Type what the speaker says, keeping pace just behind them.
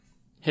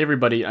Hey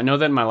everybody, I know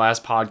that in my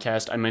last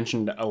podcast I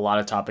mentioned a lot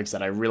of topics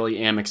that I really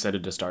am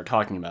excited to start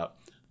talking about.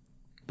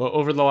 But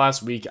over the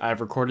last week I've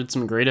recorded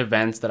some great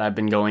events that I've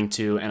been going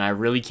to and I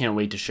really can't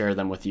wait to share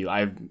them with you.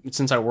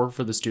 Since I work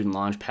for the Student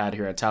Launchpad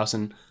here at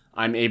Towson,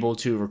 I'm able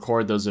to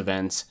record those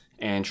events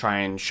and try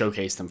and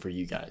showcase them for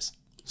you guys.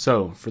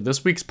 So, for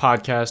this week's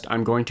podcast,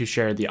 I'm going to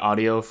share the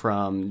audio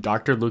from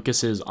Dr.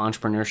 Lucas's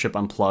Entrepreneurship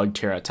Unplugged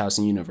here at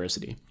Towson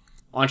University.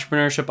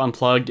 Entrepreneurship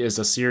Unplugged is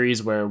a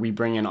series where we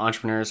bring in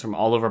entrepreneurs from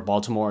all over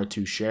Baltimore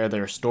to share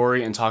their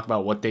story and talk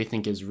about what they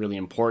think is really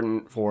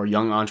important for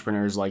young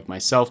entrepreneurs like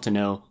myself to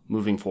know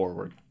moving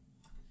forward.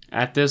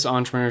 At this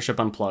Entrepreneurship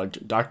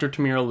Unplugged, Dr.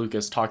 Tammira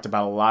Lucas talked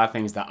about a lot of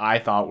things that I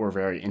thought were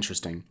very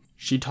interesting.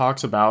 She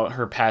talks about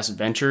her past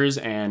ventures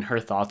and her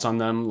thoughts on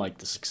them, like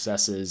the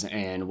successes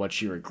and what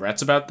she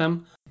regrets about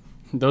them.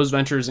 Those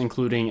ventures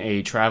including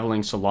a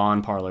traveling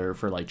salon parlor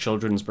for like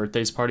children's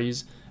birthdays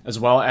parties, as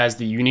well as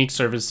the unique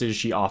services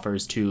she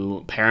offers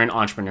to parent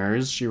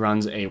entrepreneurs. She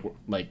runs a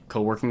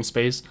co-working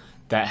space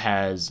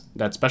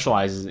that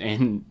specializes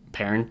in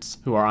parents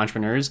who are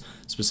entrepreneurs,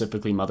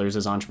 specifically mothers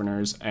as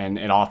entrepreneurs, and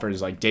it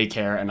offers like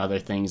daycare and other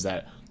things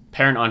that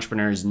parent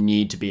entrepreneurs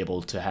need to be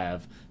able to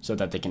have so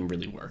that they can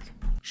really work.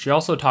 She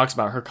also talks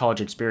about her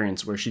college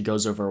experience where she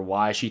goes over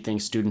why she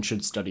thinks students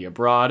should study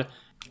abroad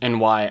and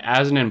why,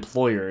 as an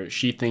employer,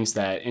 she thinks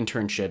that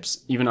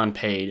internships, even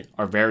unpaid,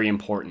 are very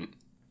important.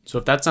 So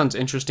if that sounds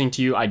interesting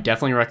to you, I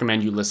definitely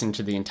recommend you listen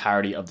to the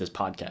entirety of this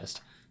podcast.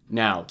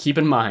 Now, keep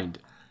in mind,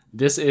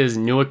 this is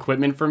new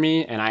equipment for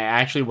me, and I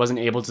actually wasn't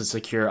able to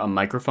secure a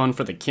microphone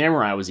for the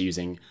camera I was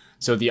using.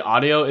 So the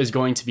audio is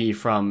going to be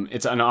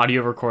it's an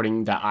audio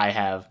recording that I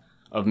have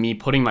of me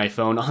putting my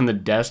phone on the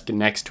desk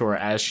next to her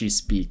as she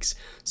speaks.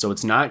 So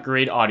it's not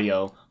great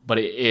audio, but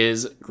it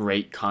is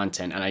great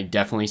content, and I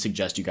definitely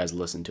suggest you guys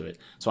listen to it.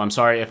 So I'm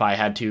sorry if I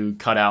had to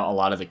cut out a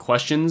lot of the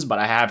questions, but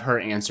I have her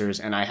answers,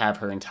 and I have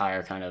her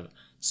entire kind of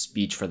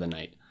speech for the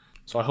night.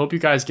 So I hope you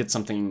guys get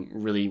something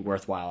really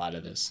worthwhile out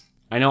of this.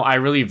 I know I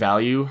really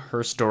value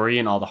her story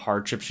and all the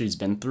hardships she's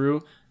been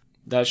through,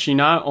 that she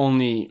not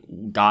only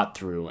got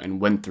through and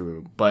went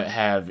through, but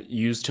have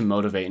used to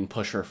motivate and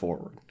push her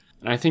forward.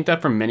 And I think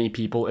that for many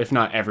people, if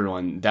not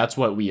everyone, that's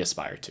what we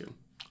aspire to.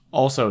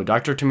 Also,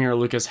 Dr. Tammira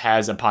Lucas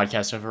has a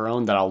podcast of her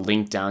own that I'll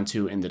link down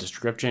to in the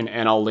description,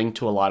 and I'll link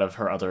to a lot of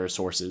her other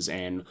sources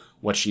and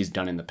what she's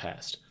done in the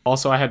past.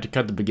 Also, I had to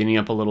cut the beginning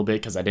up a little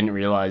bit because I didn't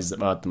realize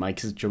about the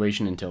mic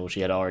situation until she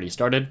had already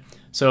started.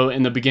 So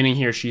in the beginning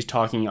here, she's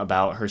talking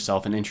about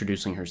herself and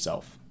introducing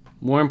herself.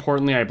 More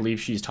importantly, I believe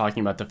she's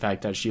talking about the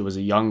fact that she was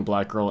a young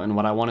black girl in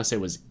what I want to say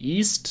was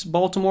East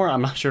Baltimore.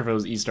 I'm not sure if it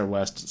was East or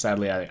West.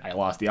 Sadly, I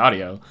lost the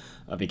audio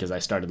because I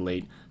started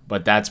late.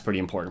 But that's pretty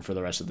important for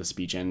the rest of the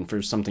speech and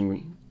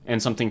something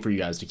for you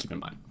guys to keep in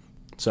mind.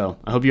 So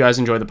I hope you guys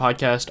enjoy the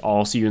podcast.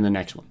 I'll see you in the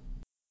next one.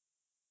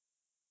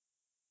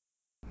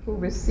 Who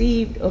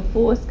received a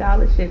full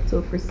scholarship to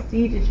a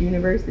prestigious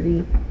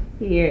university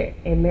here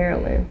in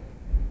Maryland.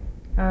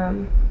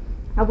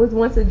 I was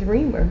once a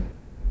dreamer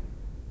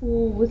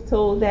who was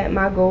told that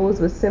my goals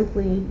were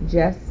simply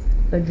just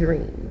a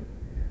dream,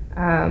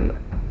 and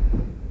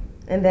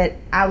that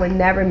I would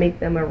never make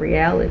them a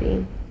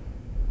reality.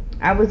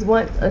 I was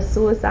once a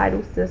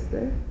suicidal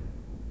sister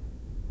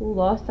who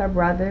lost her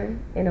brother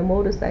in a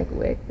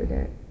motorcycle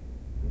accident.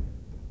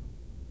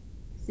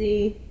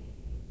 See,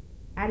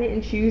 I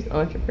didn't choose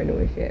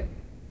entrepreneurship.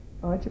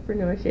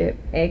 Entrepreneurship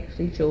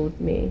actually chose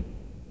me.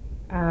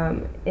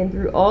 And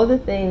through all the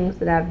things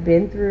that I've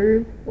been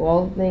through,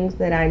 all the things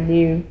that I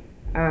knew,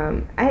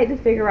 I had to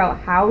figure out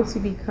how to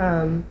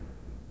become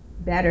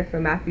better for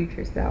my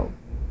future self.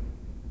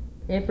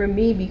 And for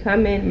me,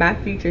 becoming my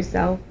future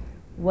self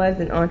was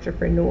an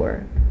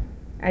entrepreneur.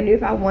 I knew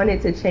if I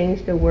wanted to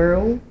change the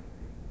world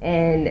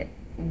and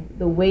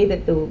the way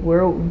that the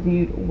world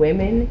viewed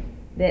women,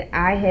 that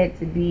I had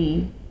to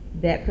be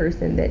that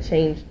person that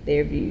changed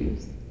their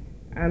views.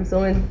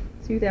 So in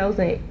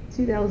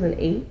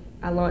 2008,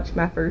 I launched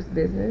my first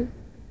business.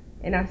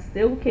 And I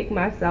still kick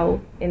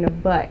myself in the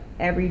butt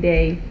every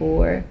day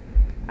for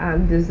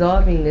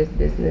dissolving this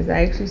business.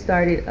 I actually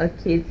started a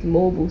kids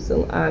mobile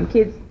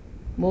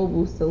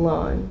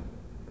salon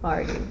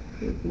party.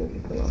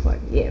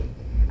 Yeah.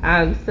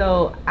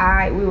 So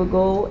we would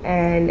go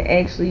and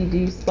actually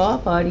do spa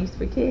parties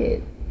for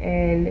kids.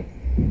 And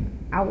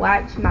I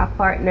watched my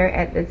partner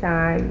at the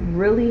time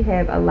really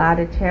have a lot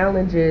of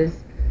challenges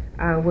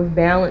with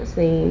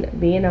balancing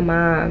being a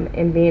mom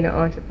and being an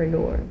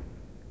entrepreneur.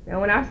 Now,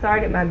 when I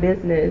started my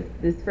business,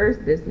 this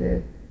first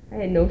business, I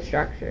had no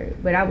structure,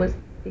 but I was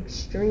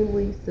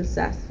extremely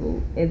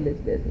successful in this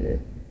business.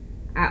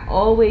 I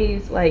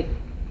always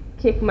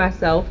kick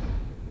myself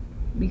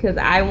because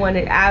I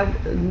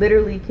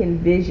literally can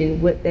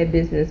vision what that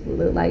business would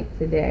look like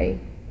today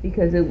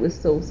because it was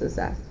so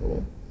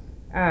successful.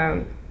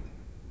 In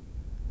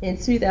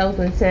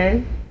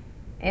 2010,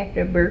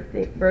 after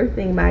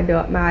birthing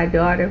my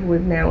daughter, who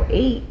is now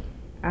 8,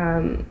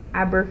 I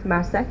birthed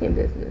my second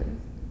business.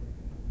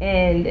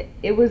 And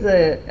it was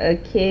a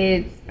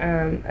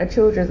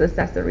children's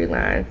accessory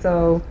line.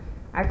 So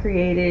I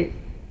created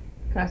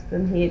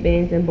custom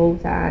headbands and bow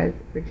ties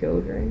for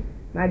children.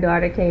 My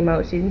daughter came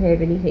out, she didn't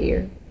have any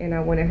hair, and I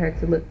wanted her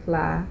to look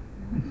fly.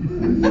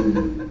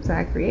 So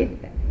I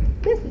created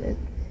that business.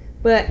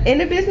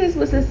 And the business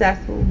was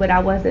successful, but I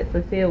wasn't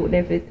fulfilled. And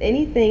if it's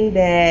anything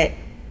that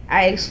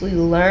I actually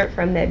learned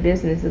from that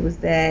business, it was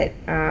that,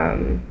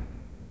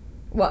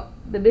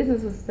 the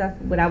business was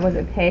successful, but I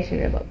wasn't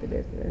passionate about the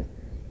business.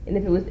 And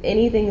if it was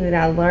anything that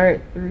I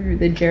learned through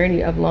the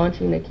journey of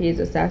launching the kids'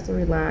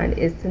 accessory line,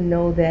 is to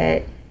know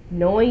that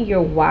knowing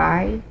your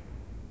why,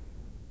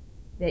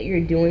 that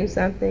you're doing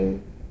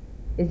something,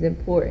 is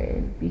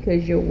important,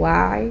 because your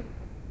why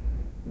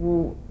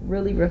will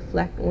really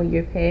reflect on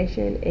your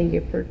passion and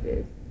your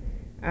purpose.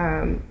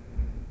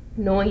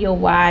 Knowing your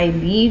why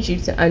leads you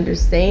to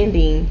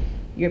understanding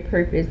your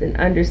purpose, and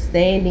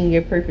understanding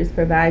your purpose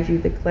provides you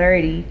the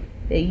clarity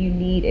that you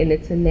need and the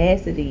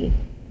tenacity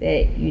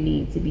that you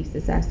need to be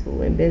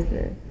successful in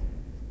business.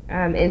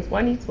 In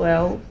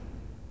 2012,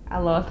 I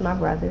lost my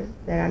brother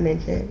that I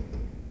mentioned,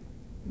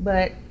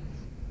 but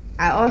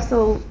I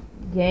also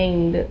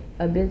gained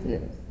a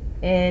business.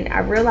 And I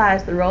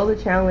realized through all the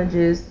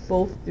challenges,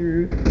 both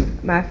through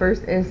my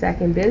first and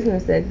second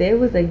business, that there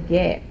was a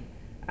gap.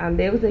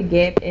 There was a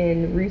gap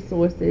in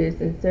resources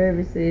and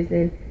services,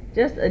 and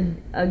just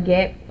a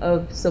gap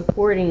of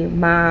supporting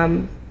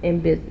moms in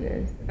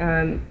business.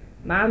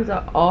 Moms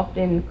are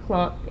often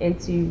clumped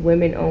into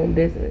women-owned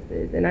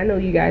businesses. And I know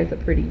you guys are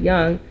pretty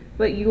young,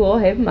 but you all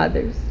have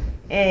mothers.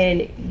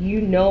 And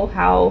you know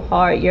how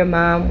hard your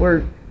mom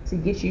worked to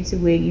get you to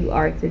where you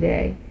are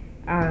today.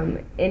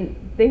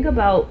 And think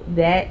about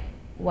that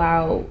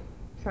while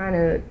trying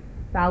to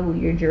follow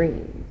your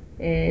dreams.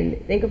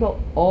 And think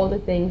about all the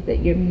things that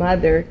your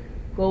mother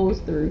goes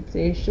through to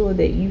ensure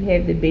that you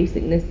have the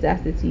basic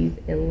necessities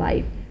in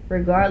life,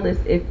 regardless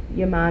if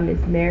your mom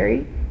is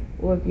married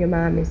or if your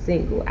mom is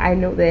single. I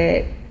know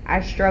that I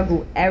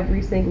struggle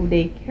every single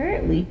day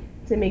currently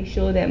to make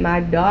sure that my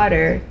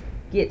daughter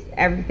gets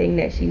everything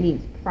that she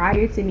needs.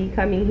 Prior to me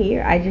coming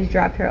here, I just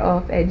dropped her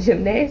off at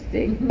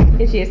gymnastics,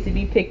 and she has to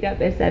be picked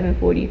up at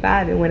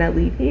 7:45, and when I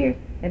leave here,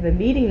 I have a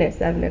meeting at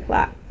 7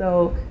 o'clock.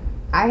 So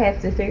I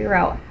have to figure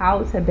out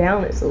how to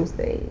balance those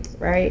things,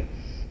 right?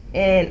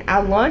 And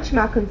I launched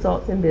my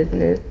consulting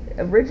business.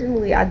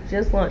 Originally, I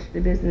just launched the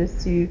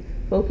business to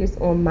focus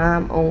on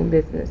mom-owned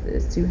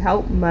businesses, to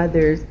help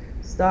mothers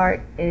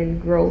start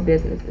and grow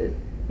businesses.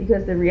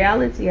 Because the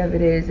reality of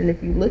it is, and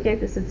if you look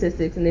at the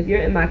statistics, and if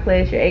you're in my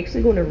class, you're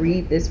actually going to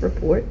read this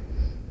report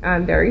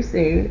very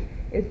soon,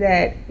 is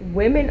that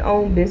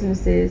women-owned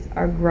businesses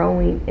are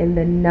growing in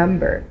the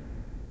number,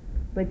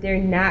 but they're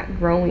not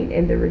growing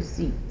in the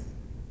receipts.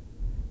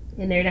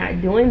 And they're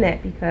not doing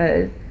that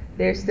because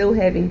they're still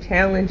having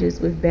challenges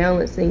with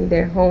balancing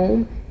their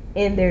home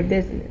and their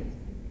business.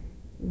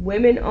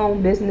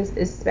 Women-owned business,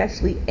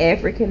 especially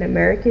African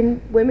American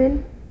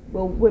women,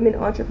 women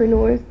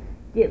entrepreneurs,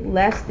 get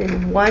less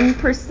than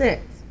 1%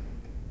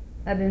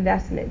 of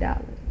investment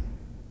dollars.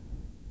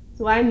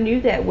 So I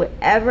knew that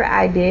whatever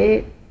I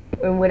did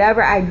and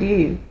whatever I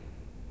do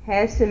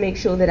has to make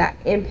sure that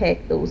I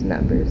impact those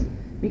numbers.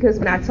 Because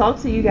when I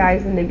talked to you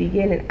guys in the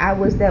beginning, I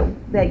was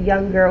that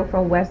young girl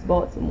from West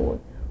Baltimore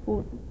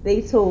who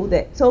they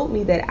told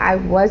me that I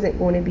wasn't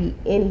going to be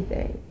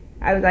anything.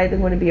 I was either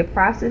going to be a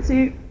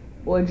prostitute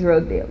or a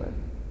drug dealer,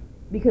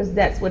 because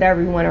that's what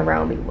everyone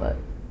around me was,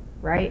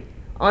 right?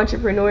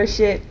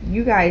 Entrepreneurship,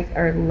 you guys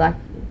are lucky.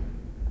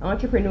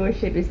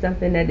 Entrepreneurship is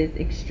something that is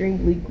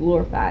extremely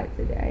glorified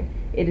today.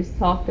 It is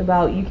talked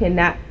about.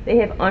 They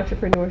have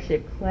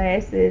entrepreneurship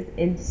classes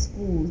in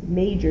schools,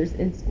 majors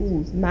in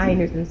schools,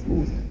 minors in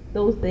schools.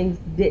 Those things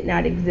did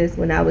not exist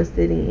when I was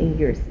sitting in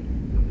your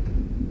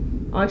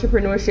seat.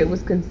 Entrepreneurship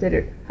was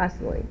considered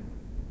hustling.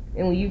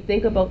 And when you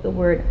think about the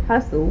word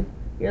hustle,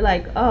 you're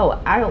like, oh,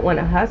 I don't want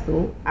to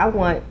hustle. I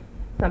want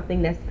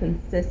something that's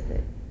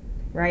consistent,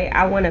 right?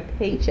 I want a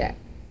paycheck.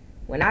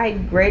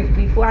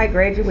 Before I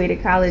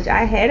graduated college,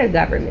 I had a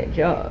government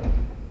job.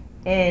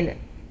 And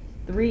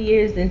 3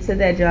 years into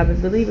that job, I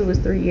believe it was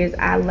 3 years,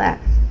 I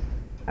left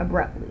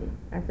abruptly.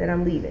 I said,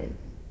 I'm leaving.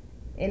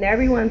 And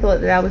everyone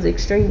thought that I was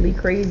extremely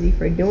crazy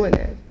for doing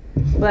this.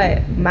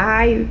 But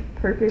my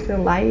purpose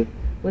in life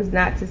was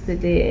not to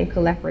sit there and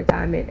collect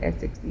retirement at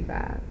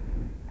 65.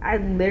 I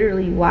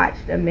literally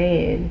watched a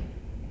man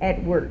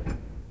at work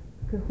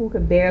who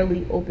could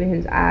barely open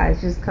his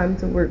eyes just come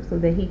to work so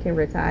that he can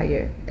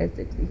retire at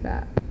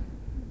 65.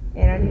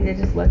 And I knew that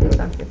just wasn't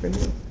something for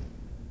me.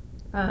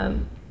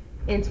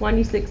 In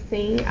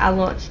 2016, I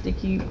launched the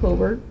Cube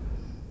Cowork.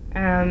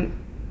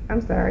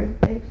 I'm sorry,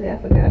 actually I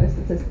forgot a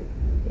statistic.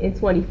 In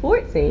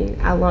 2014,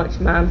 I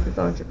launched Moms as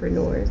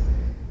Entrepreneurs.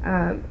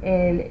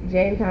 And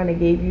Jan kind of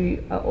gave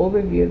you an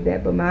overview of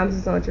that, but Moms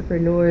as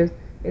Entrepreneurs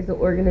is an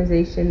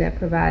organization that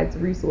provides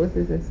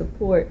resources and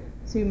support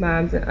to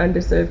moms in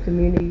underserved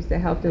communities to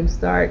help them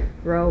start,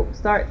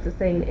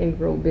 sustain, and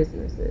grow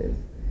businesses.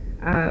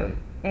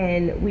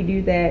 And we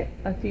do that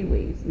a few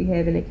ways. We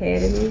have an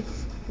academy,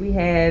 we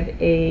have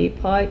a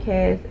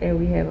podcast, and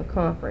we have a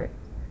conference.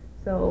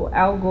 So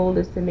our goal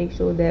is to make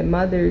sure that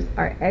mothers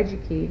are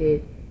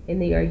educated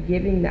and they are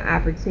giving the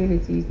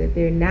opportunities that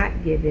they're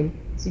not given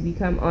to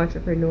become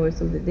entrepreneurs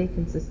so that they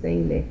can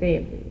sustain their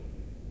family.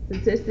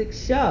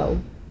 Statistics show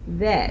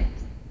that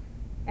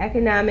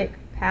economic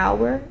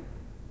power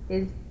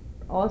is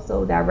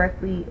also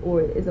directly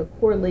or is a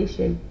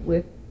correlation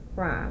with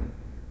crime.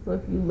 So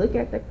if you look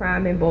at the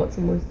crime in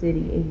Baltimore City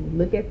and you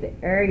look at the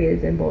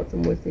areas in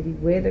Baltimore City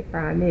where the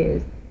crime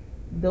is,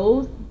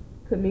 those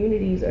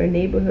communities or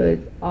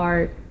neighborhoods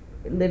are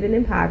living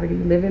in poverty,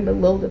 living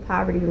below the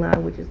poverty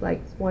line, which is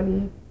like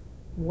 $21,000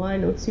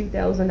 or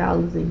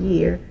 $2,000 a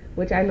year,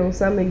 which I know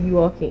some of you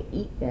all can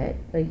eat that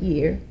a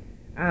year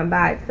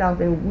by itself.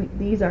 And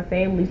these are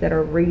families that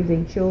are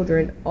raising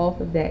children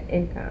off of that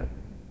income.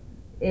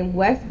 In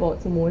West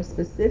Baltimore,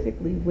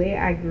 specifically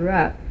where I grew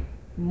up,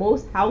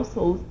 most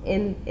households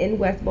in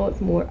West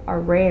Baltimore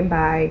are ran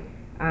by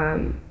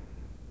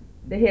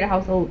the head of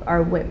household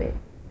are women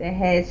that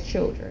has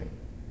children.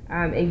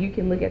 And you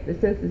can look at the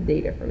census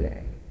data from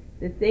that.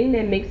 The thing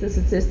that makes the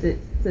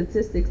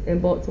statistics in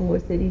Baltimore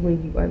City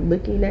when you are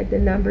looking at the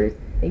numbers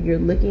and you're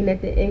looking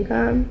at the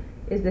income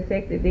is the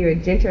fact that they are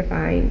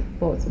gentrifying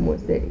Baltimore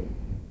City.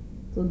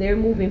 So they're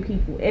moving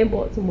people in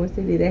Baltimore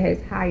City that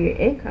has higher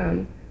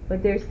incomes,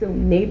 but there's still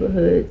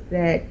neighborhoods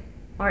that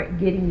aren't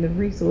getting the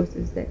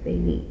resources that they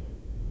need.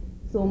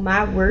 So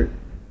my work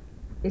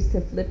is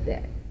to flip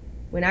that.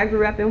 When I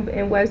grew up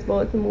in West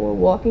Baltimore,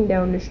 walking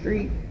down the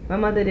street, my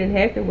mother didn't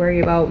have to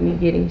worry about me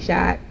getting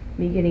shot,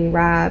 me getting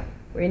robbed,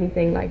 or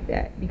anything like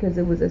that, because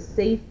it was a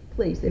safe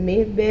place. It may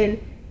have been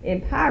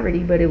in poverty,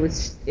 but it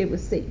was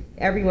safe.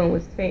 Everyone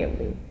was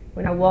family.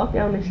 When I walked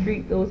down the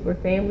street, those were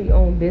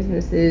family-owned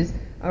businesses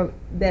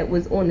that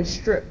was on the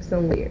strip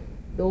somewhere.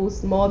 Those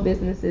small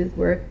businesses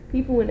were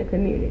people in the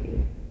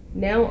community.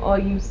 Now all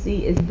you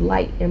see is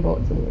blight in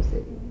Baltimore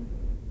City.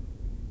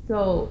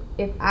 So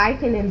if I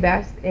can if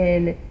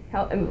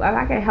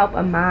I can help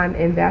a mom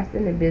invest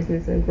in a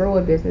business and grow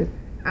a business,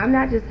 I'm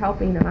not just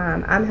helping the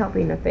mom, I'm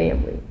helping the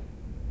family.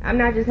 I'm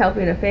not just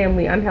helping a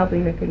family, I'm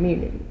helping the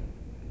community.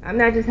 I'm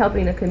not just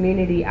helping the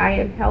community, I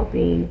am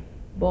helping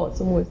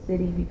Baltimore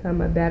City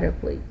become a better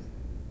place.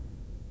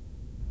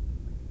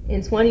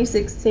 In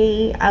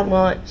 2016, I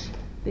launched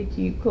the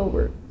Cube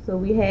Cowork. So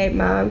we had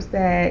moms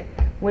that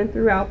went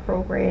through our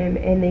program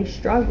and they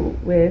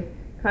struggled with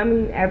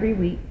coming every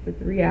week for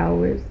 3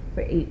 hours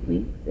for 8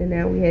 weeks. And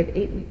now we have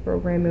 8-week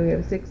program and we have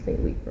a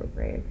 16-week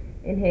program,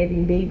 and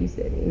having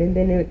babysitting. And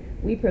then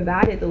we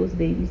provided those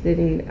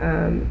babysitting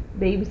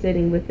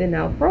within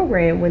our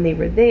program when they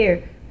were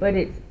there. But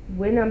it's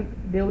when I'm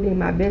building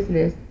my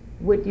business,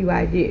 what do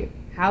I do?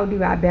 How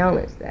do I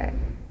balance that?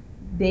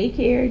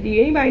 Daycare. Do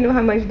anybody know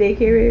how much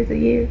daycare is a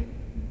year?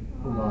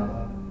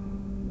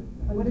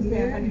 What is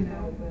that?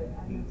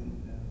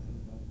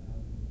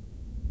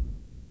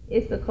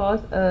 It's the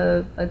cost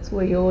of a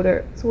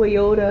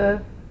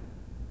Toyota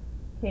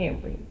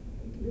Camry.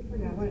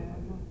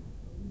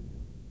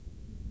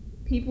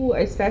 People,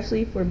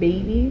 especially for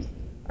babies,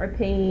 are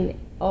paying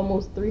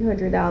almost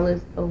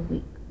 $300 a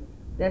week.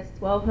 That's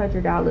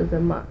 $1,200 a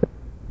month.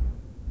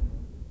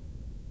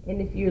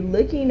 And if you're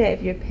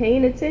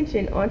paying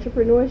attention,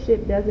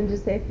 entrepreneurship doesn't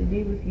just have to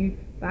do with you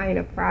buying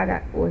a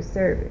product or a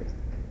service.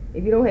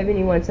 If you don't have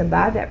anyone to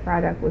buy that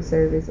product or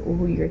service, or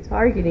who you're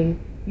targeting,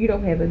 you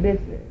don't have a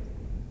business.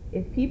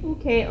 If people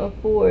can't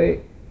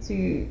afford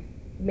to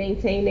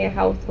maintain their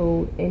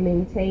household and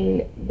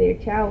maintain their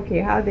child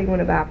care, how are they going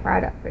to buy a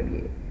product from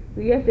you?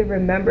 So you have to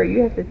remember,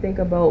 you have to think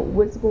about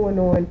what's going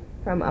on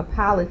from a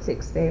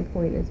politics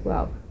standpoint as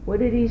well.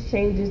 What are these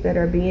changes that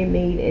are being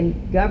made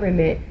in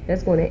government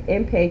that's going to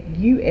impact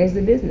you as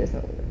a business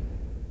owner?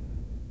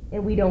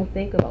 And we don't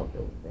think about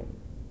those things.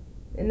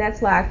 And that's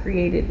why I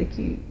created the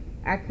Cube.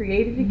 I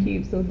created the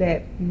Cube so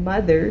that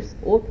mothers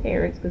or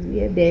parents, because we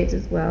have dads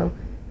as well,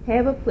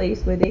 have a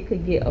place where they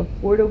could get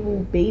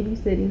affordable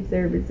babysitting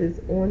services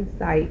on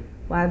site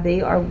while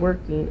they are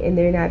working and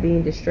they're not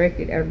being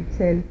distracted every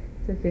 10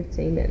 to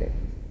 15 minutes.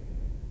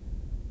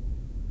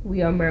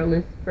 We are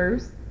Maryland's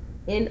first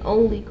and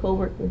only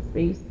co-working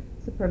space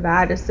to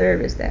provide a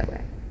service that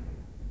way.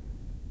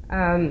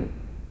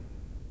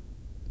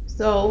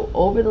 So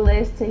over the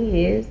last 10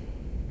 years,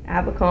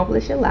 I've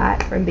accomplished a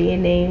lot, from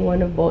being named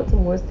one of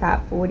Baltimore's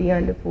top 40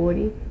 under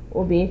 40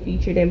 or being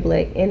featured in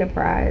Black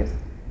Enterprise.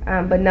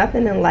 But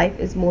nothing in life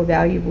is more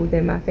valuable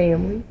than my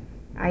family.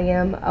 I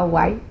am a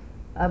wife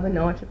of an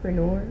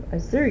entrepreneur, a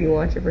serial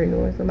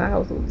entrepreneur, so my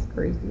household is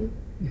crazy.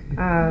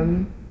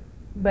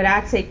 But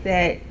I take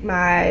that,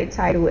 my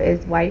title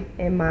as wife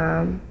and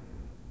mom,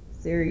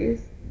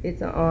 serious.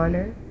 It's an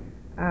honor.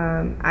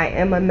 I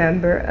am a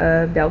member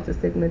of Delta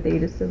Sigma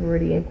Theta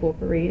Sorority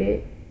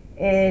Incorporated.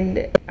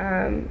 And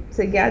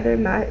together,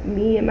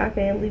 me and my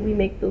family, we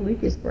make the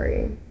Lucas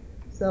brand.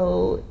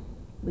 So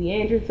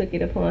Leandra took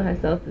it upon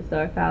herself to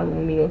start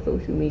following me on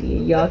social media.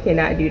 Y'all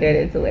cannot do that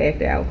until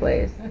after our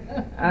class.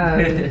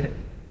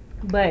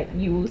 But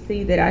you will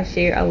see that I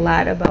share a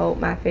lot about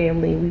my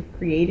family. We've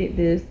created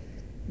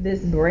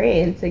this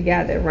brand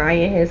together.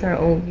 Ryan has her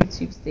own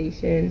YouTube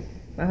station.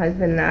 My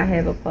husband and I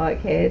have a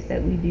podcast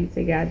that we do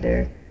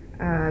together.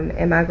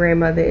 And my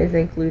grandmother is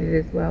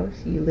included as well.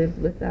 She lives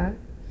with us.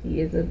 She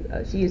is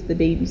the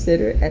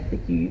babysitter at the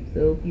Cube.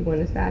 So if you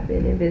want to stop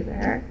in and visit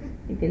her,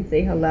 you can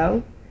say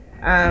hello.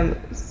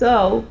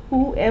 So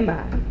who am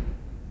I?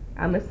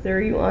 I'm a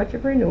serial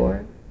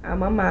entrepreneur.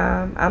 I'm a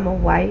mom. I'm a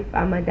wife.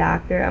 I'm a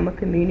doctor. I'm a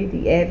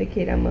community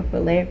advocate. I'm a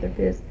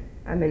philanthropist.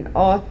 I'm an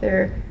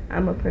author.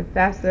 I'm a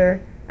professor.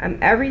 I'm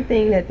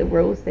everything that the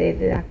world said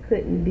that I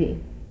couldn't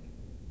be.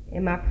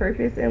 And my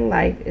purpose in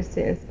life is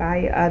to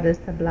inspire others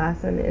to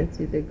blossom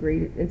into their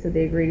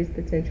greatest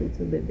potential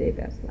to live their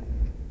best life.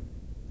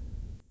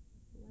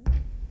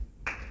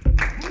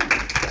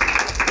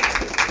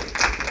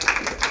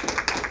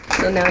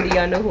 So now do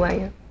y'all know who I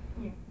am?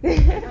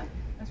 Yeah.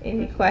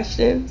 Any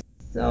questions?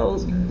 So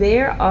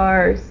there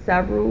are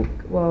several,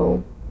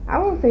 well, I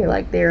won't say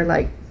like there are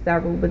like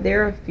several, but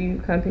there are a few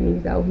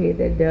companies out here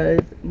that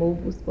does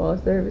mobile spa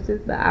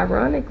services, but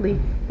ironically,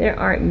 there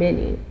aren't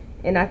many.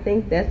 And I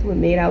think that's what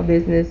made our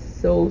business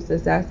so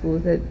successful,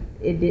 is that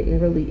it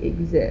didn't really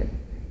exist.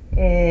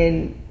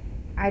 And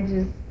I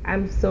actually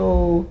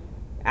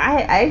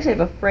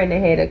have a friend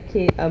that had a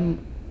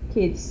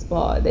kid's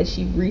spa that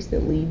she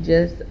recently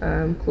just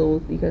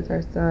closed because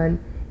her son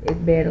is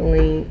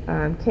battling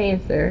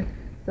cancer.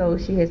 So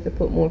she has to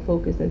put more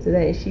focus into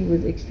that, and she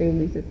was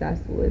extremely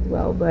successful as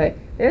well. But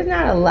there's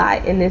not a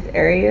lot in this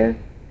area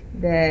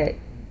that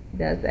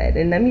does that.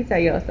 And let me tell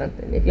y'all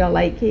something. If y'all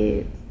like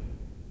kids,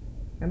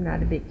 I'm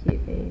not a big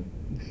kid fan.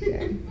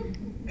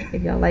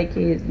 If y'all like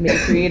kids,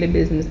 create a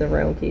business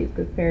around kids,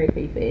 because parents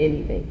pay for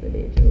anything for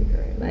their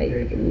children. Like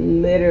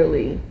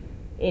literally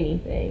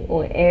anything.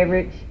 On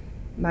average,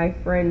 my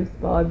friend's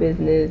spa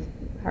business,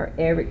 her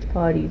average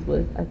parties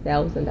was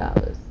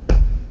 $1,000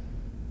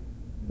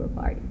 for a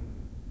party.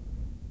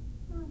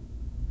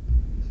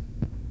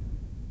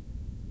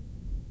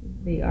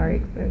 They are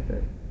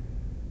expensive.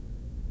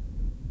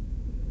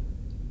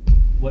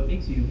 What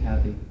makes you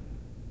happy?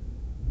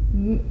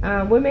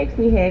 What makes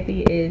me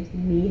happy is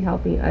me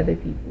helping other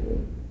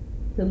people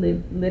to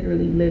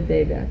literally live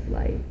their best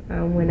life.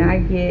 When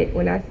I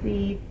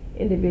see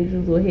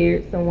individuals or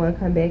hear someone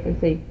come back and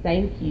say,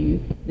 thank you,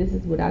 this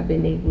is what I've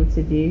been able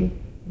to do,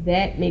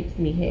 that makes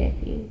me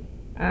happy.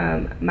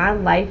 My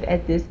life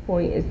at this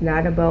point is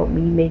not about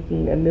me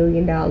making $1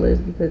 million,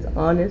 because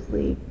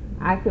honestly,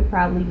 I could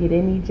probably get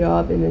any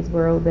job in this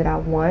world that I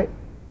want,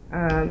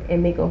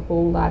 and make a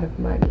whole lot of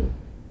money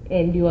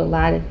and do a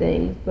lot of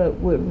things. But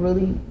what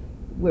really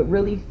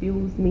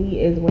fuels me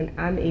is when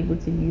I'm able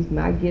to use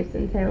my gifts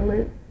and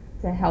talents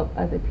to help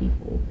other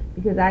people,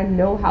 because I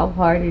know how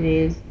hard it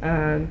is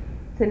to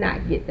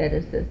not get that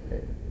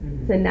assistance,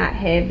 to not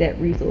have that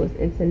resource,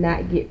 and to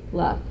not get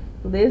fluff.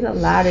 So there's a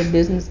lot of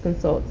business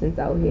consultants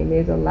out here, and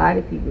there's a lot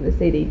of people that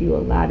say they do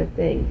a lot of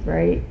things,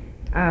 right?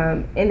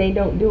 And they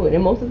don't do it.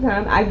 And most of the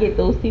time, I get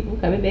those people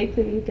coming back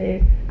to me and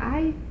saying,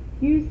 I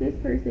use this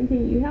person,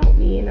 can you help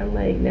me? And I'm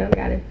like, now I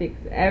gotta fix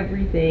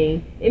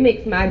everything. It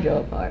makes my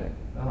job harder,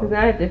 because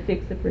I have to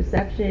fix the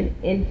perception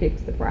and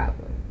fix the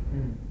problem.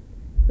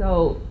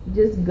 So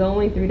just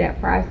going through that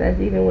process,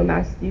 even when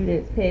my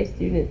past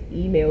students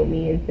email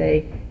me and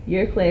say,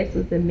 your class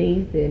was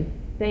amazing,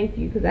 thank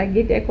you, because I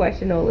get that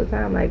question all the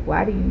time, like,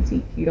 why do you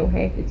teach? You don't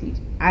have to teach.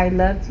 I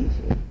love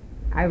teaching.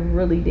 I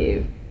really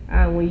do.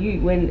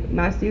 When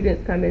my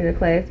students come into the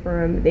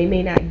classroom, they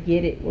may not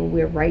get it when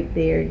we're right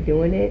there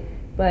doing it,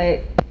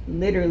 but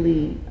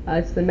literally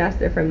a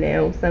semester from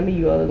now, some of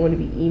you all are going to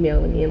be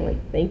emailing me and like,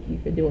 thank you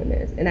for doing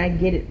this, and I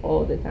get it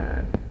all the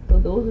time. So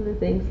those are the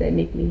things that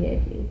make me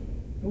happy.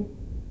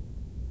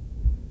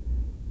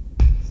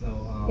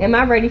 So, am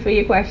I ready for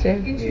your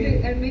question?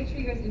 And make sure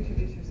you guys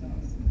introduce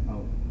yourselves.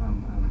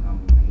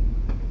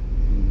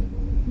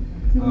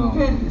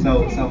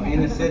 So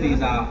in the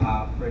cities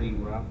are pretty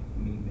rough.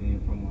 Me being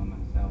from one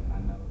myself, I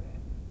know that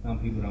some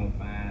people don't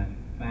find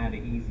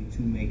it easy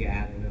to make it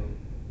out of those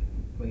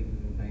places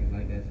and things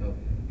like that. So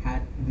how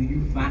do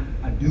you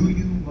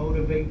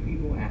motivate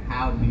people, and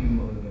how do you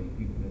motivate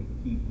people to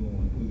keep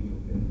going through your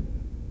business?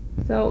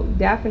 So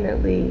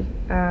definitely,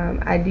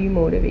 I do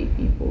motivate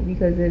people,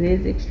 because it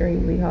is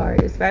extremely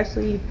hard,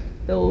 especially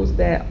those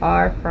that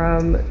are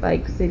from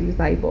like cities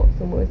like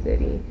Baltimore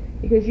City,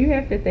 because you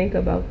have to think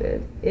about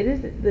this. It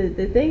is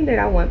the thing that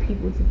I want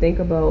people to think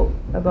about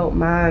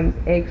moms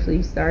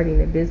actually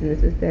starting a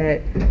business, is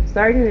that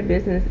starting a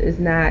business is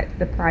not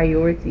the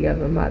priority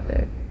of a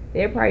mother.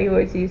 Their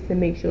priority is to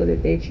make sure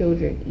that their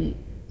children eat.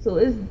 So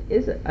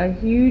it's a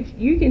huge,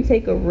 you can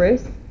take a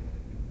risk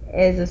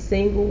as a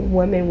single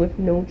woman with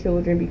no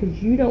children, because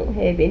you don't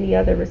have any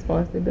other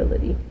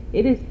responsibility.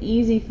 It is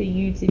easy for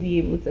you to be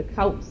able to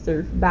couch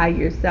surf by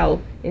yourself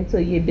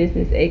until your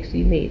business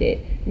actually make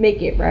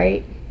it,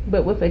 right?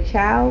 But with a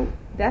child,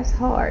 that's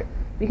hard,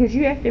 because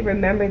you have to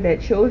remember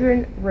that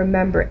children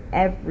remember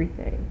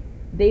everything.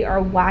 They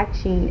are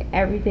watching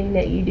everything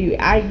that you do.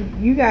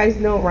 You guys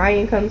know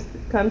Ryan comes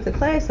to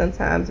class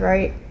sometimes,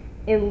 right?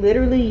 And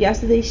literally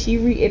yesterday she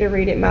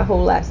reiterated my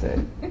whole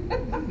lesson.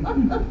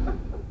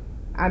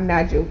 I'm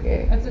not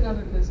joking. That's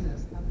another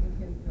business. How many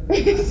kids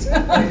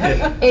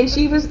and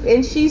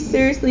she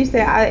seriously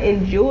said, I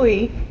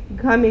enjoy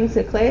coming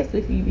to class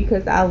with you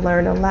because I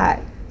learn a lot.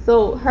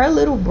 So her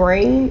little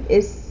brain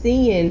is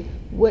seeing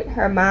what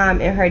her mom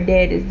and her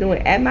dad is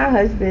doing. At my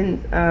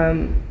husband's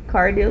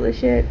car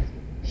dealership,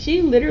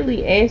 she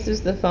literally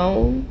answers the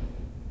phone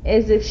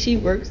as if she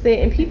works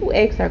there, and people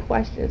ask her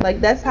questions.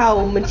 Like, that's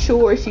how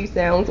mature she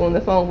sounds on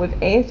the phone with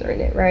answering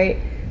it, right?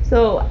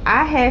 So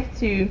I have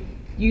to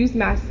use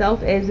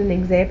myself as an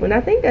example, and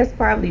I think that's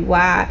probably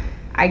why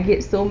I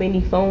get so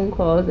many phone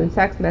calls and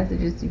text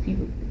messages to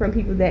people from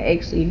people that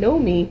actually know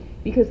me,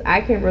 because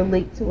I can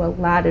relate to a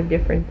lot of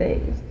different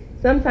things.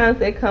 Sometimes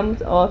that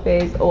comes off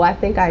as, oh, I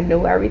think I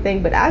know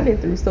everything, but I've been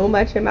through so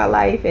much in my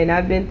life, and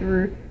I've been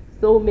through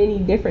so many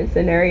different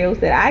scenarios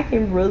that I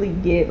can really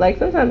get, like,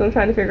 sometimes I'm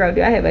trying to figure out,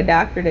 do I have a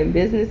doctorate in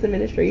business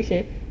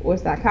administration or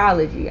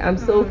psychology? I'm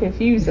so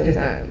confused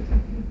sometimes.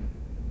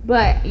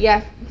 But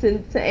yes,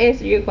 to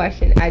answer your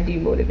question, I do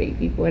motivate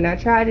people, and I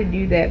try to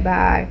do that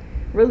by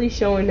really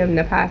showing them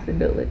the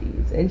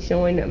possibilities and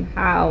showing them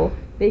how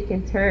they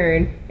can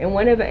turn.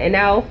 And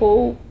our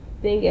whole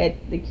thing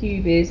at the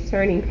Cube is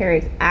turning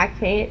parents I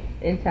can't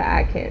into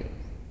I can.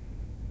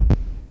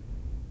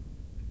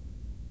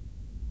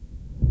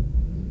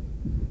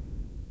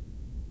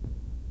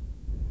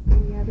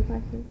 Any other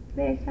questions?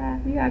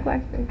 Vashti, you got a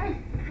question?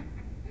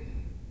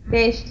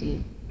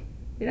 Vashti.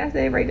 Did I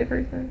say it right the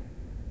first time?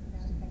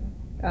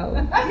 Oh,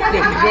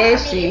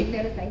 Vashti.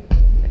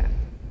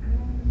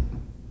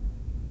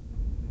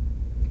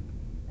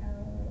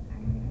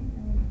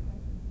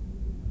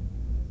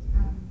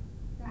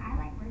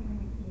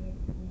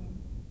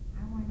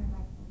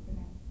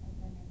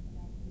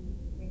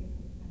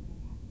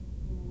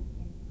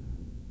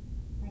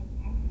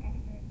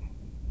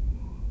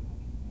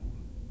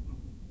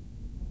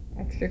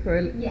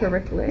 Extracurricular. Yes.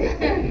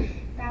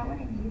 So I want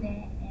to do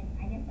that, and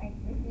I guess like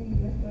listening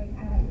to your story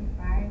kind of like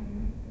inspires me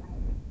to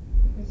like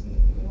push it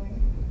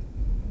forward.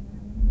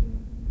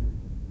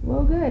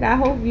 Well, good. I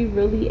hope you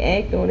really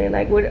act on it.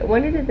 Like,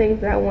 one of the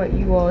things that I want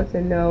you all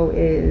to know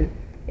is,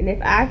 and if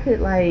I could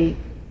like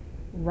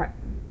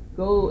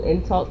go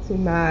and talk to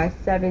my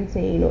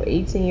 17 or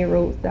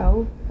 18-year-old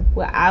self,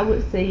 what I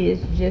would say is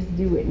just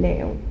do it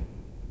now.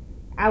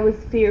 I was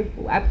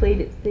fearful. I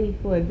played it safe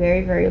for a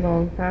very, very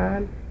long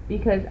time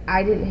because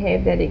I didn't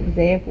have that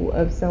example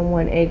of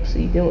someone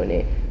actually doing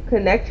it.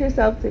 Connect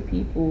yourself to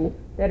people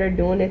that are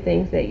doing the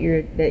things that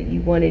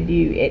you want to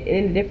do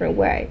in a different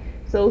way.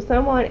 So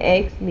someone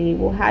asked me,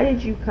 well, how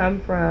did you come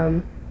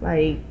from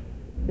like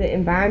the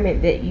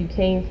environment that you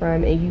came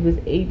from and you was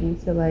able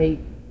to like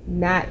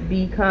not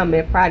become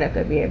a product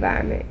of the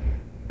environment?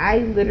 I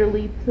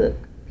literally took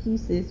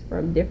pieces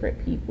from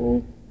different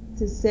people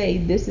to say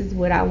this is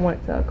what I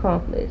want to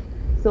accomplish.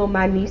 So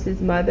my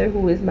niece's mother,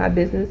 who is my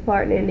business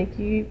partner in the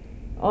Cube,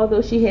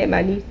 although she had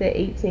my niece at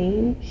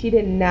 18, she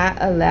did not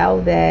allow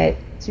that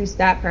to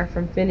stop her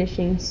from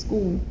finishing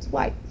school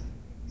twice.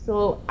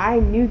 So I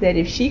knew that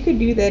if she could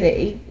do that at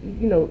 8,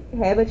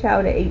 have a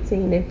child at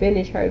 18 and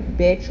finish her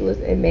bachelor's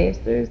and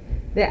master's,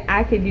 that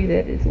I could do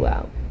that as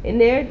well. And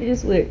there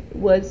just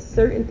was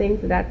certain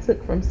things that I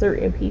took from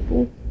certain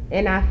people,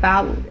 and I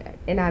followed that,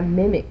 and I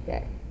mimicked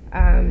that.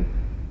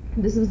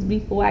 This was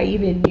before I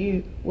even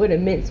knew what a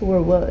mentor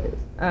was,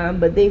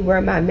 but they were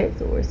my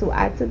mentors. So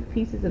I took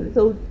pieces of it.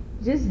 So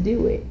just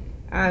do it.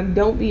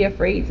 Don't be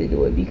afraid to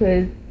do it,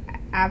 because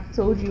I've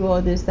told you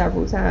all this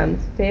several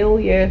times.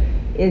 Failure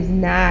is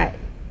not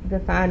the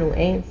final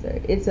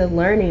answer. It's a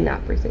learning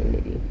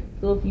opportunity.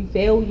 So if you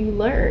fail, you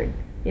learn.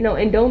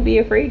 And don't be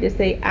afraid to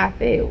say I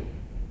failed,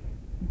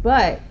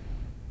 but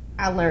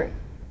I learned.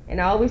 And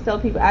I always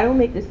tell people I don't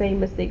make the same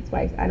mistake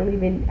twice. I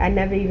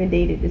never even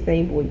dated the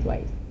same boy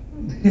twice.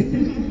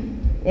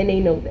 And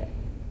they know that.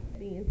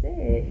 Being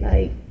said,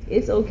 like,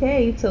 it's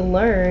okay to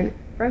learn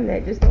from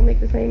that. Just don't make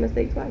the same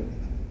mistake twice.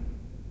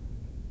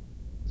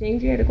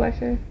 James, you had a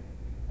question?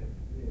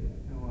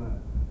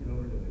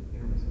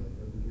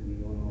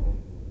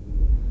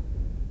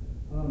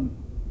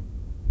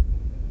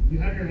 You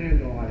have your hands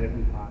in a lot of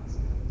different pots.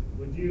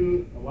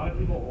 A lot of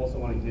people also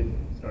want to get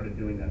started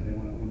doing that. They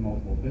want to own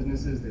multiple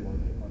businesses. They want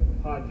to be part of a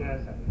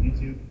podcast, have a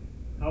YouTube.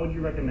 How would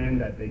you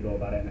recommend that they go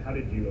about it, and how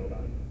did you go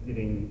about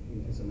getting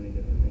into so many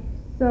different things?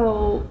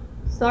 So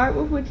start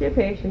with what you're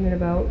passionate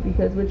about,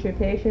 because what you're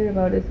passionate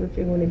about is what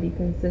you're going to be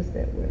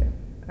consistent with.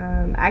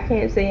 I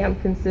can't say I'm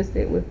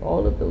consistent with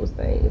all of those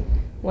things.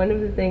 One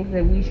of the things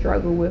that we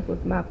struggle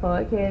with my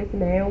podcast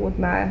now with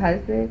my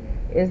husband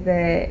is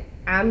that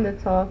I'm the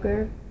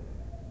talker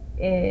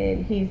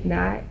and he's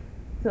not.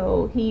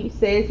 So he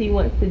says he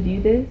wants to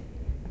do this,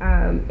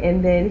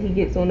 and then he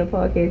gets on the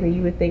podcast and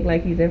you would think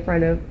like he's in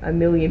front of a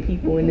million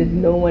people and there's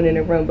no one in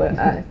the room but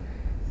us.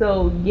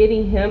 So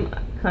getting him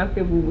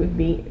comfortable with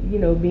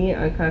being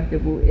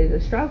uncomfortable is a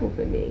struggle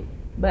for me.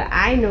 But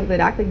I know that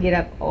I could get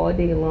up all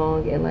day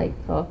long and like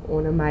talk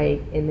on a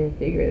mic and then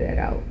figure that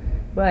out.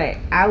 But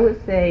I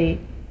would say,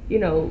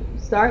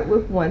 start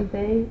with one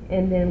thing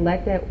and then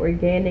let that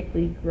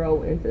organically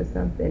grow into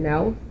something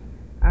else.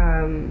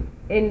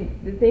 And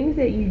the things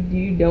that you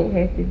do don't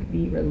have to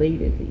be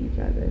related to each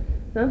other.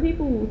 Some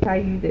people will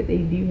tell you that they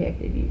do have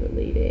to be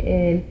related,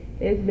 and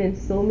there's been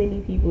so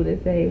many people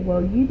that say,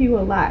 well, you do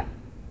a lot,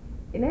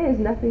 and that has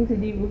nothing to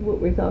do with what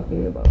we're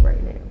talking about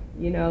right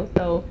now,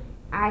 So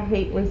I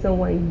hate when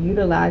someone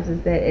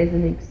utilizes that as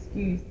an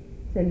excuse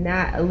to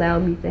not allow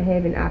me to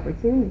have an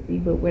opportunity,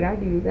 but what I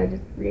do is I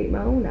just create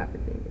my own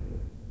opportunity.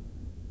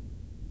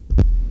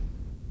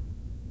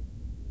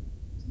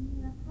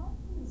 Tammira, how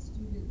can the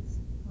students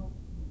help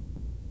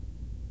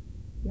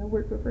you? Y'all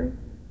work for free?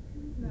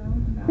 No.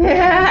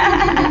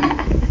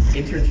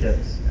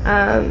 Internships.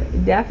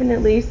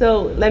 Definitely.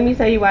 So let me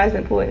tell you why it's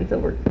important to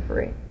work for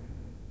free.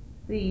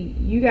 See,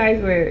 you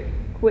guys were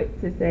quick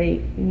to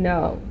say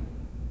no,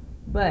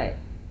 but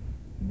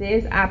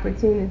there's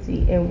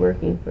opportunity in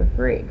working for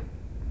free.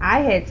 I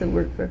had to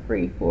work for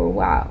free for a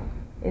while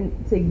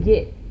and to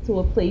get to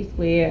a place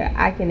where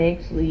I can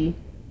actually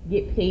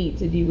get paid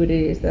to do what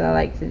it is that I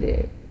like to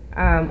do,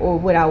 or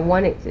what I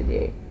wanted to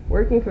do.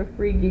 Working for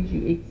free gives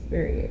you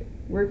experience.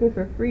 Working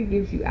for free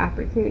gives you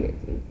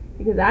opportunity,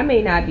 because I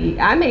may not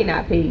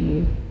pay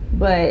you,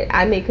 but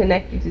I may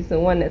connect you to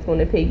someone that's going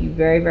to pay you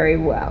very, very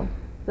well.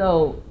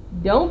 So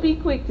don't be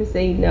quick to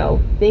say no.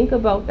 Think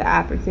about the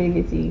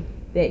opportunity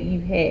that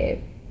you have.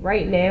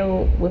 Right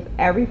now, with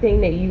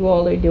everything that you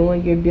all are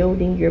doing, you're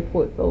building your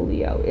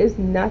portfolio. It's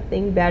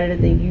nothing better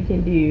than you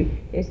can do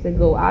is to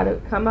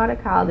come out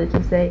of college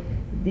and say,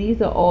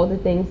 these are all the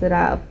things that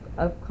I've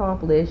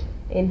accomplished,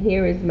 and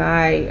here is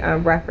my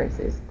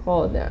references.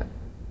 Call them.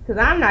 Because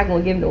I'm not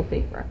going to give no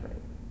fake reference.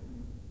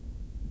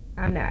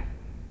 I'm not.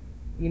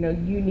 You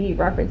need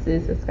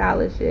references for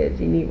scholarships,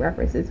 you need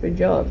references for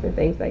jobs and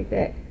things like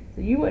that.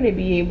 So you want to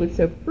be able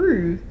to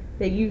prove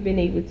that you've been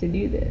able to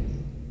do this.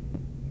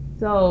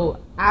 So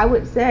I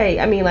would say,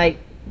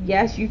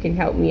 yes, you can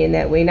help me in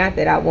that way. Not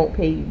that I won't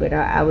pay you, but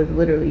I was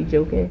literally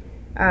joking.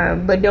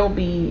 But don't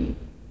be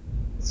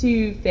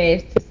too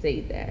fast to say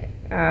that.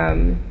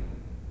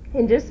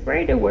 And just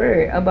spread the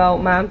word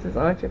about moms as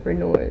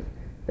entrepreneurs.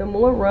 The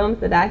more rooms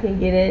that I can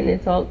get in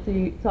and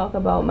talk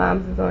about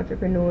moms as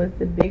entrepreneurs,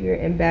 the bigger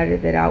and better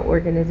that our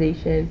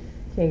organization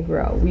can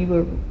grow. We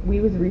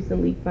was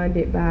recently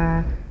funded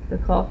by the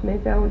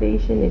Kaufman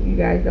Foundation. If you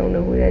guys don't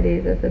know who that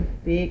is, that's a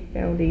big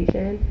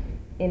foundation.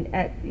 And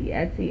Etsy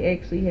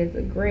actually has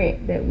a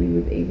grant that we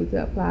was able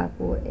to apply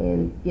for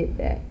and get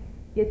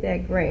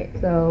that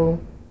grant. So,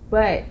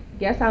 but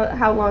guess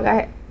how long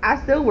I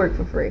still work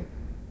for free.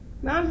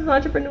 Moms as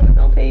entrepreneurs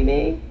don't pay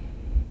me,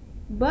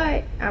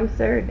 but I'm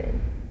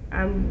serving.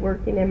 I'm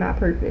working in my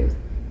purpose,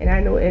 and I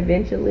know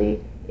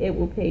eventually it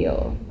will pay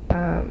off,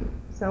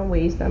 some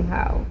way,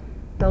 somehow.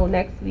 So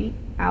next week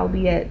I'll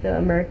be at the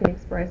American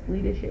Express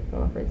Leadership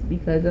Conference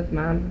because of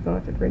Moms as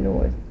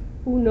Entrepreneurs.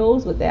 Who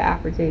knows what that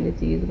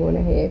opportunity is going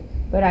to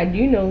have? But I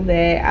do know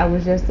that I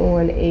was just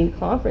on a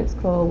conference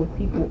call with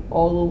people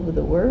all over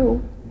the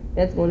world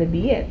that's going to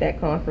be at that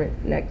conference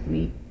next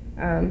week.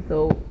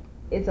 So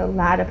it's a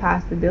lot of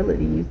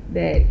possibilities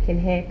that can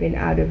happen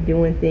out of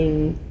doing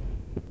things.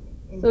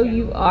 So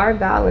you are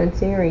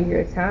volunteering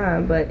your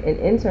time, but an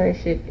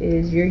internship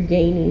is you're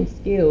gaining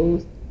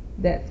skills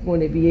that's going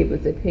to be able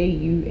to pay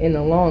you in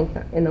the long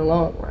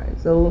run.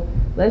 So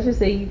let's just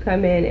say you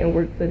come in and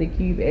work for the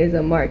Cube as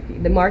a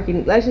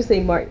marketing. Let's just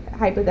say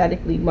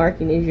hypothetically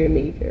marketing is your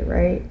major,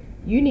 right?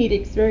 You need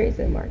experience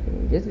in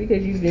marketing. Just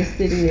because you've been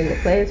sitting in the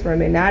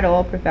classroom, and not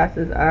all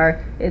professors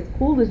are as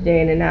cool as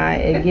Jan and I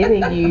and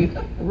giving you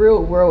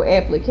real world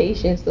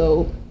applications.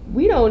 So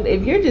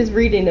if you're just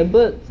reading a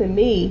book, to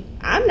me,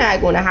 I'm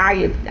not going to hire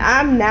you.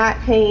 I'm not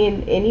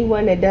paying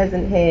anyone that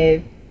doesn't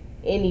have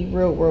any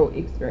real world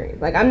experience.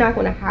 Like, I'm not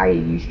going to hire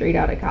you straight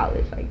out of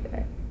college like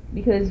that,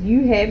 because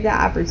you have the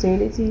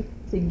opportunity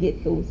to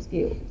get those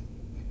skills.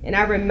 And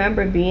I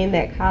remember being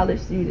that college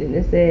student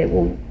that said,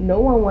 well, no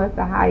one wants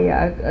to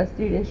hire a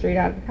student straight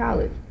out of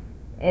college.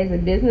 As a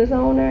business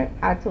owner,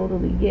 I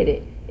totally get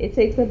it. It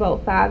takes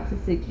about 5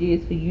 to 6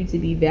 years for you to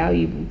be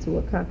valuable to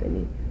a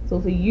company.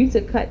 So for you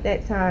to cut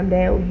that time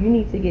down, you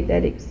need to get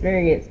that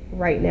experience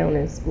right now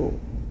in school.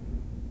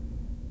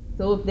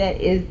 So if that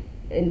is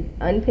an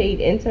unpaid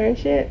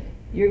internship,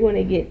 you're going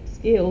to get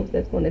skills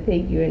that's going to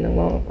pay you in the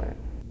long run.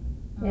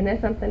 And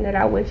that's something that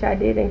I wish I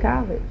did in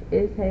college,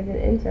 is have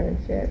an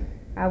internship.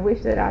 I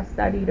wish that I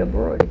studied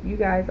abroad. If you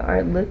guys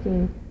aren't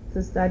looking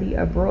to study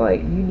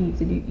abroad,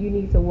 you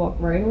need to walk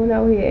right on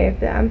out here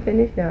after I'm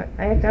finished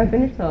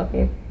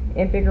talking,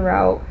 and figure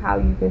out how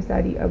you can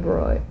study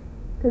abroad.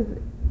 Because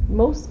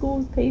most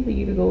schools pay for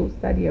you to go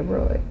study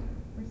abroad.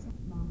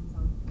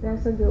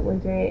 That's a good one,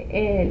 Jan.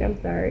 And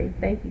I'm sorry,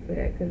 thank you for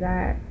that, because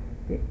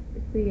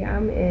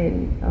I'm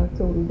in a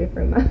total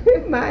different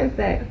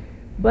mindset.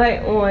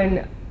 But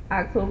on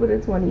October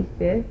the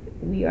 25th,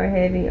 we are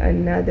having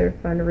another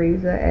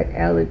fundraiser at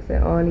Alex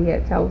and Ani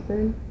at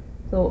Towson.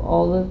 So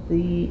all of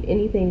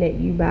anything that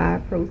you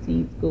buy,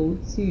 proceeds go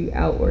to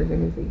our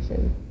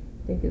organization.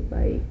 I think it's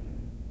like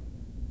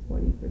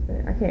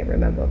 20%. I can't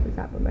remember off the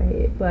top of my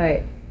head.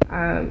 But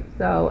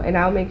and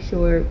I'll make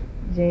sure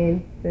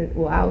Jan sent,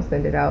 well, I'll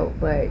send it out,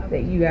 but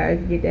that you guys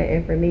get that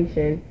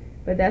information.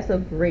 But that's a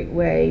great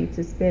way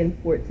to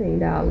spend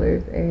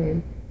 $14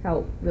 and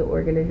help the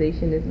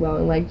organization as well.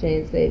 And like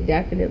Jan said,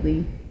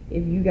 definitely,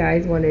 if you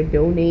guys want to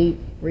donate,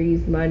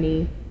 raise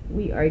money,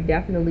 we are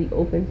definitely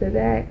open to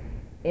that.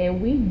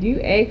 And we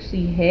do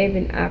actually have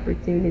an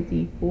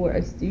opportunity for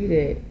a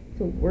student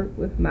to work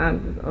with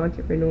moms as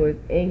entrepreneurs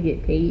and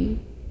get paid,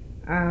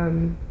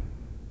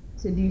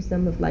 to do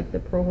some of like the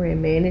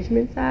program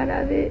management side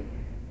of it.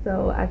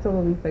 So I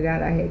totally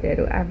forgot I had that.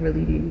 I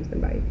really do need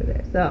somebody for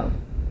that. So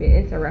if you're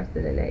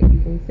interested in that, you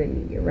can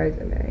send me your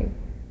resume.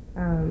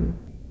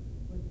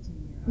 With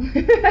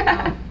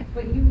Tammira.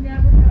 But you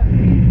never got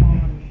paid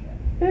ownership,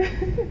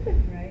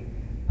 right?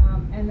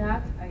 And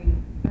that is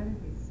a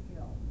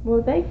skill.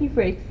 Well, thank you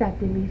for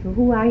accepting me for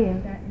who I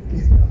am. That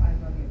is a skill. I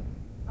love you.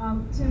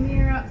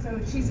 Tamira, so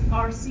she's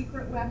our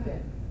secret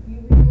weapon. You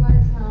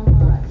realize how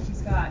much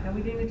she's got. Now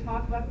we didn't even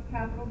talk about the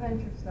capital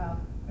venture stuff.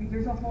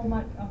 There's a whole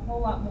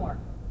lot more.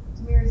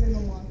 Tamira's in the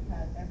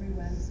Launchpad every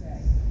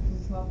Wednesday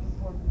from 12 to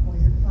 4 before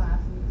your class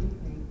in the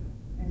evening,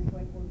 and it's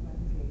Whiteboard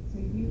Wednesday. So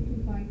you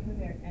can find her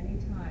there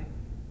anytime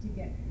to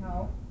get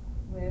help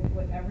with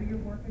whatever you're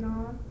working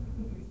on.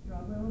 If you're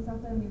struggling with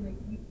something, I mean, like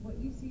what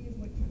you see is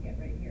what you get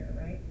right here,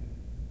 right?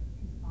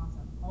 She's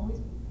awesome. Always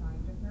be kind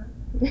to her.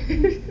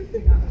 Do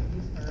not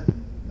abuse her,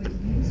 but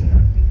use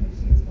her because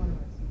she is one of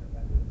our secret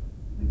weapons.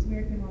 When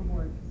Tamira came on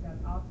board, she said,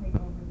 "I'll take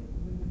over the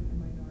Women and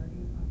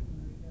Minorities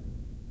Entrepreneurship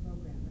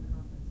Program, the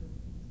conference this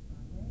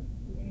Friday."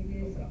 It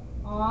is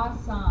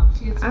awesome.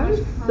 She has so much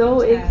I'm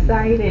so content.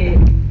 excited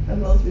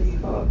about this I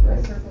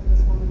conference. circled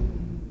this woman who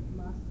you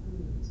must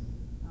meet because she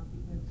can help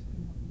you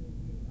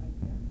with your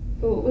idea.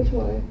 Oh, which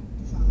one?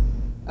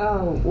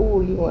 Deshauna.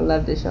 Oh, you gonna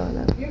love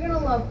Deshauna. You're gonna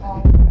love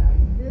all of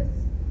them. This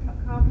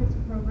conference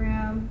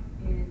program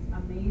is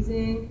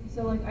amazing.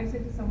 So, like I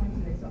said to someone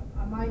today, so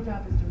my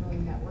job is to really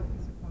network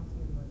this across the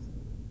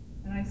university.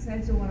 And I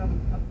said to one of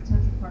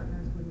potential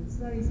partners within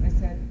studies, I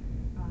said,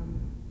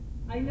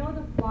 I know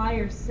the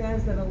flyer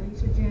says that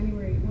Alicia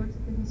January works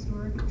at the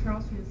Historic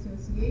Charles Street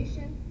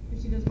Association, and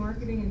she does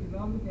marketing and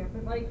development there,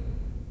 but like,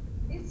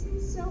 it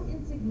seems so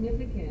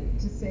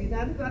insignificant to say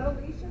that about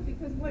Alicia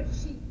because what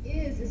she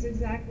is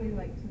exactly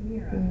like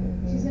Tammira.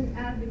 Mm-hmm. She's an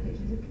advocate,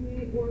 she's a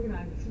community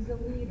organizer, she's a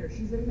leader,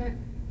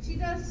 she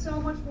does so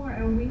much more,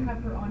 and we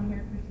have her on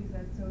here because she's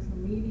a social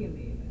media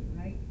maven,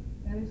 right?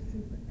 That is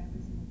true for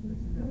every single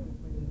person that we're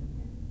bringing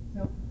in.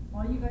 So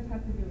all you guys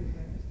have to do is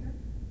register,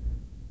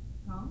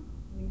 come.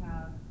 We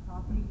have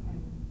coffee and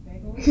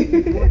bagels,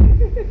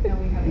 and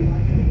we have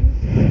lunch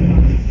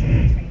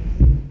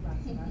training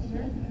last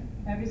semester.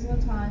 Every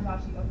single time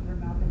Vashi opened her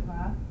mouth in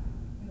class,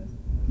 she goes,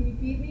 "Can you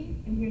feed me?"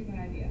 And here's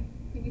my idea.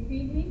 Can you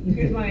feed me?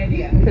 Here's my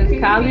idea. Because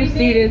college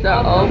students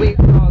are always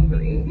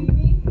hungry. Can you feed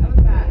me? How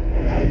was that?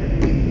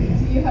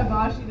 So you have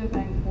Vashi to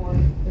thank for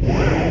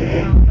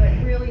this.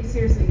 But really,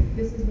 seriously,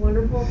 this is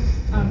wonderful.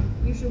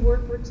 You should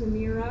work for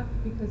Tammira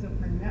because of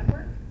her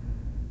network.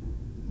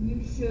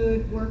 You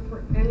should work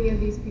for any of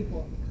these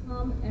people.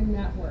 Come and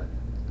network.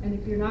 And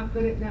if you're not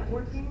good at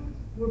networking,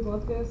 we're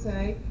both going to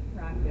say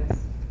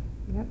practice.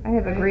 Yep, I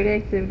have a great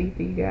activity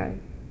for you guys.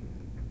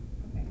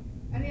 Okay.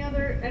 Any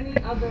other,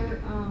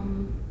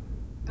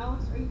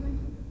 Alex, are you going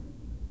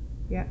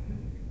to? Yep.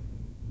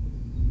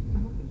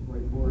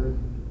 Whiteboard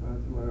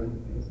tomorrow in the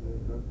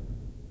basement.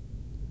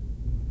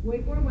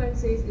 Whiteboard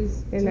Wednesdays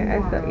is In the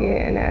tomorrow.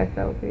 in the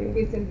SLP.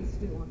 It's in the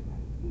student launch.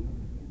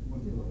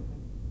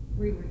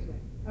 Were you today?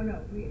 Oh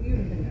no, you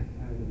haven't been there.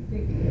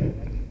 Thank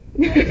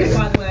you.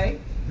 By the way.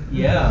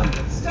 Yeah.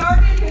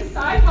 Started his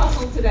side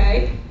hustle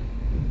today,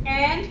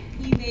 and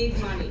he made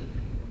money.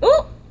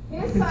 Ooh!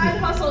 His side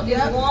hustle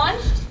is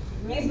launched.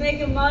 He's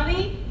making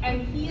money,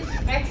 and he is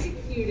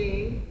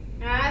executing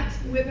at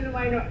Women and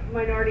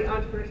Minority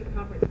Entrepreneurship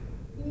Conference.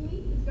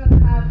 He is going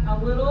to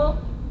have a little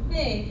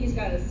thing. He's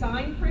got a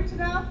sign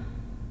printed up.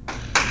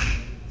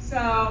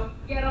 So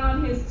get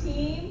on his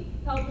team,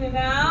 help him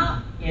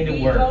out. And it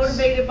be works.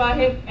 Motivated by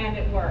him, and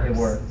it works. It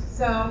works.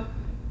 So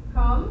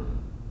come,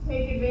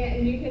 take advantage,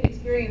 and you can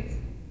experience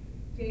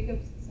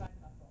Jacob's side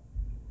hustle.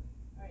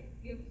 All right,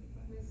 give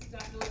Ms.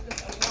 Dr.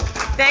 Lucas a warm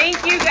up.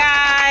 Thank you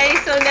guys.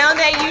 So now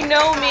that you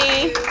know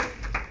me,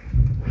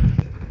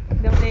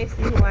 don't ask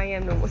me who I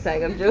am no more.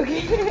 Sorry, I'm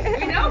joking.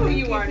 We know who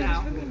you are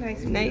now.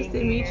 Nice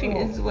to meet you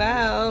as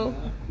well.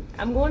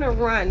 I'm going to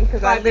run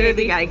because I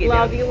literally got to get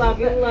Love down. you, love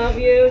you, love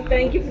you.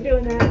 Thank you for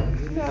doing that.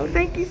 No,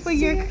 thank you for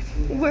your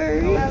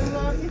words.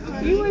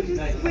 You were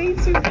just way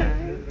too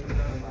kind.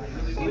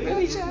 You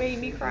really just made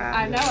me cry.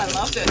 I know, I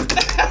loved it.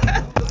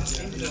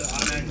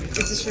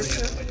 Is this your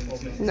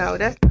shirt? No,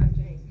 that's not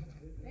James.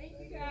 Thank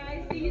you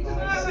guys. See you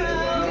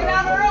tomorrow. Get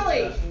out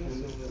early.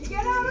 You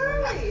get out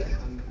early.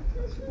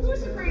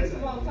 Who's the greatest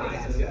of all time?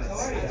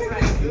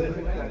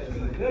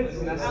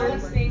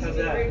 Alex Stacy,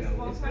 the greatest of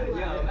all time. Oh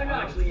no,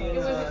 it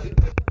was.